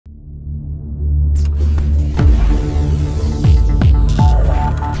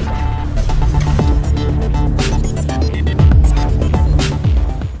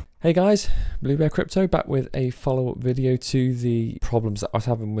Hey guys, Blue Bear Crypto back with a follow-up video to the problems that I was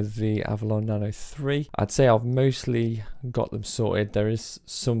having with the Avalon Nano 3. I'd say I've mostly got them sorted. There is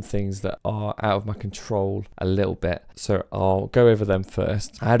some things that are out of my control a little bit, so I'll go over them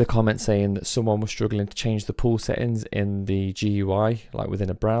first. I had a comment saying that someone was struggling to change the pool settings in the GUI, like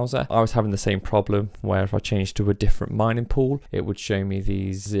within a browser. I was having the same problem where if I changed to a different mining pool, it would show me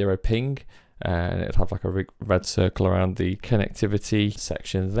the 0 ping. And it'd have like a red circle around the connectivity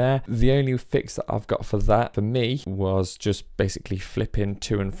section there. The only fix that I've got for that, for me, was just basically flipping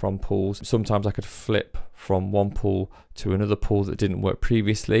to and from pools. Sometimes I could flip from one pool to another pool that didn't work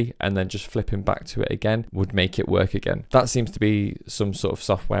previously, and then just flipping back to it again would make it work again. That seems to be some sort of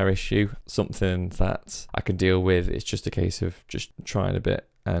software issue, something that I can deal with. It's just a case of just trying a bit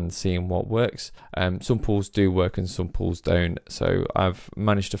and seeing what works. Some pools do work and some pools don't, so I've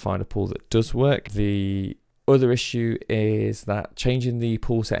managed to find a pool that does work. The other issue is that changing the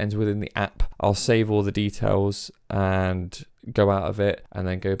pool settings within the app, I'll save all the details and go out of it and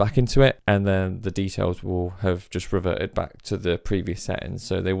then go back into it, and then the details will have just reverted back to the previous settings,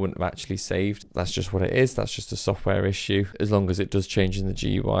 so they wouldn't have actually saved. That's just what it is. That's just a software issue. As long as it does change in the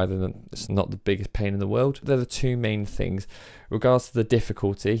GUI, then it's not the biggest pain in the world. They're the two main things. Regards to the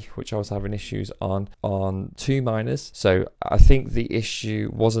difficulty, which I was having issues on two miners. So I think the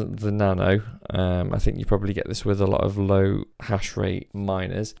issue wasn't the Nano. I think you probably get this with a lot of low hash rate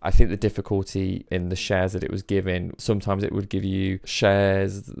miners. I think the difficulty in the shares that it was giving, sometimes it would give you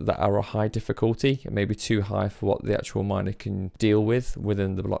shares that are a high difficulty, maybe too high for what the actual miner can deal with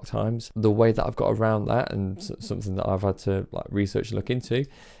within the block times. The way that I've got around that, and something that I've had to like research and look into,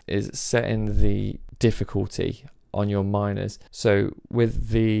 is setting the difficulty on your miners. So with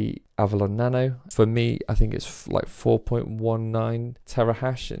the Avalon Nano, for me, I think it's like 4.19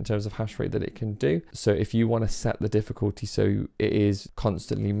 terahash in terms of hash rate that it can do. So if you want to set the difficulty so it is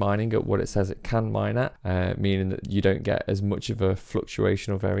constantly mining at what it says it can mine at, meaning that you don't get as much of a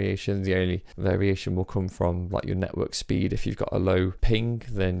fluctuation or variation. The only variation will come from like your network speed. If you've got a low ping,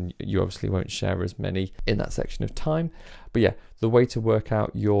 then you obviously won't share as many in that section of time. But yeah, the way to work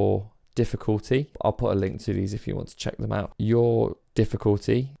out your difficulty, I'll put a link to these if you want to check them out. Your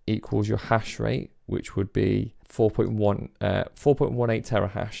difficulty equals your hash rate, which would be 4.18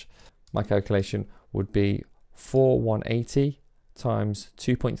 terahash. My calculation would be 4180 times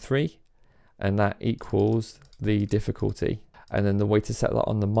 2.3, and that equals the difficulty. And then the way to set that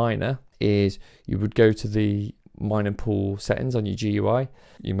on the miner is you would go to the mining pool settings on your GUI,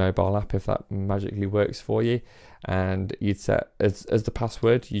 your mobile app, if that magically works for you, and you'd set as the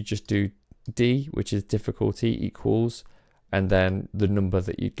password, you just do D, which is difficulty, equals, and then the number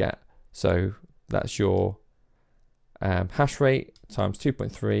that you'd get. So that's your hash rate times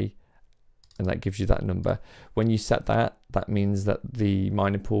 2.3, and that gives you that number. When you set that, that means that the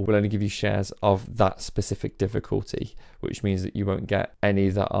mining pool will only give you shares of that specific difficulty, which means that you won't get any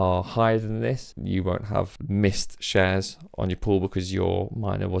that are higher than this. You won't have missed shares on your pool because your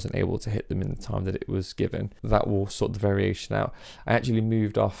miner wasn't able to hit them in the time that it was given. That will sort the variation out. I actually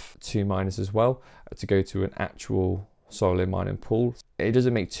moved off two miners as well to go to an actual solo mining pool. It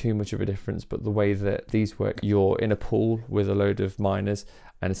doesn't make too much of a difference, but the way that these work, you're in a pool with a load of miners,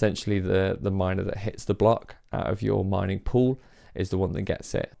 and essentially the miner that hits the block out of your mining pool is the one that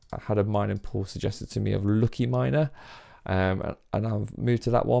gets it. I had a mining pool suggested to me of Lucky Miner, and I've moved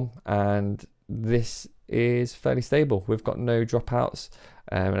to that one, and this is fairly stable. We've got no dropouts,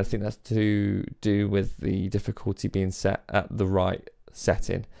 and I think that's to do with the difficulty being set at the right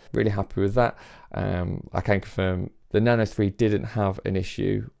setting. Really happy with that. I can confirm the Nano 3 didn't have an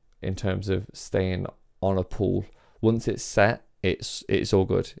issue in terms of staying on a pool. Once it's set, it's all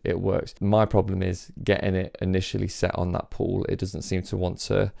good, it works. My problem is getting it initially set on that pool. It doesn't seem to want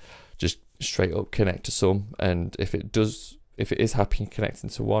to just straight up connect to some, and if it is happy connecting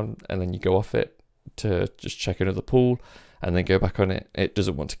to one and then you go off it to just check another pool and then go back on it, it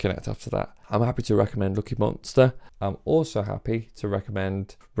doesn't want to connect after that. I'm happy to recommend Lucky Monster. I'm also happy to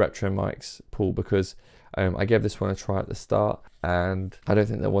recommend Retro Mike's pool because I gave this one a try at the start, and I don't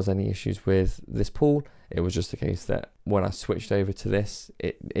think there was any issues with this pool. It was just a case that when I switched over to this,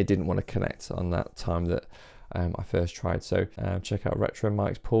 it didn't want to connect on that time that I first tried. So check out Retro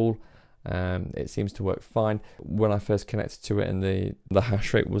Mike's pool. It seems to work fine. When I first connected to it and the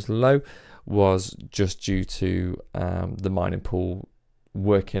hash rate was low, was just due to the mining pool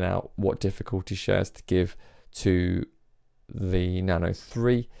working out what difficulty shares to give to the Nano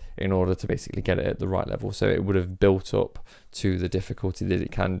 3 in order to basically get it at the right level. So it would have built up to the difficulty that it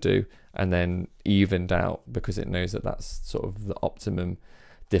can do and then evened out because it knows that that's sort of the optimum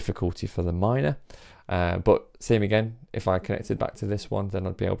difficulty for the miner. But same again, if I connected back to this one, then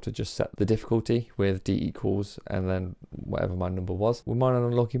I'd be able to just set the difficulty with D equals and then whatever my number was. We're mining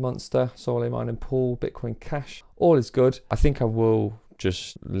on Lucky Monster, Solo mining pool, Bitcoin Cash, all is good. I think I will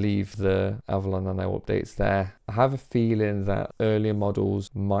just leave the Avalon Nano updates there. I have a feeling that earlier models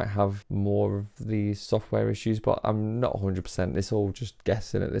might have more of these software issues, but I'm not 100%. It's all just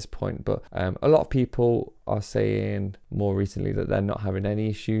guessing at this point. But a lot of people are saying more recently that they're not having any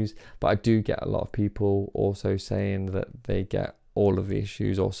issues, but I do get a lot of people also saying that they get all of the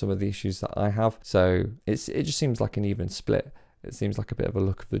issues or some of the issues that I have. So it just seems like an even split. It seems like a bit of a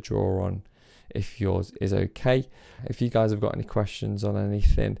luck of the draw on if yours is okay. If you guys have got any questions on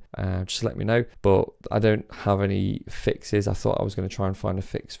anything, just let me know. But I don't have any fixes. I thought I was going to try and find a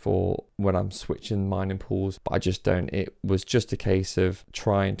fix for when I'm switching mining pools, but I just don't. It was just a case of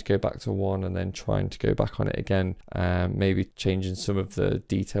trying to go back to one and then trying to go back on it again. Maybe changing some of the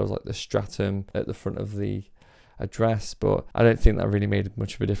details like the stratum at the front of the address, but I don't think that really made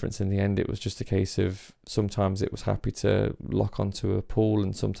much of a difference in the end. It was just a case of sometimes it was happy to lock onto a pool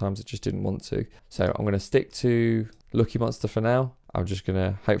and sometimes it just didn't want to. So I'm going to stick to Lucky Monster for now. I'm just going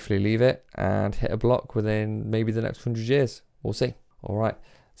to hopefully leave it and hit a block within maybe the next 100 years. We'll see. All right,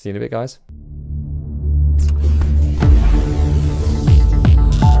 see you in a bit, guys.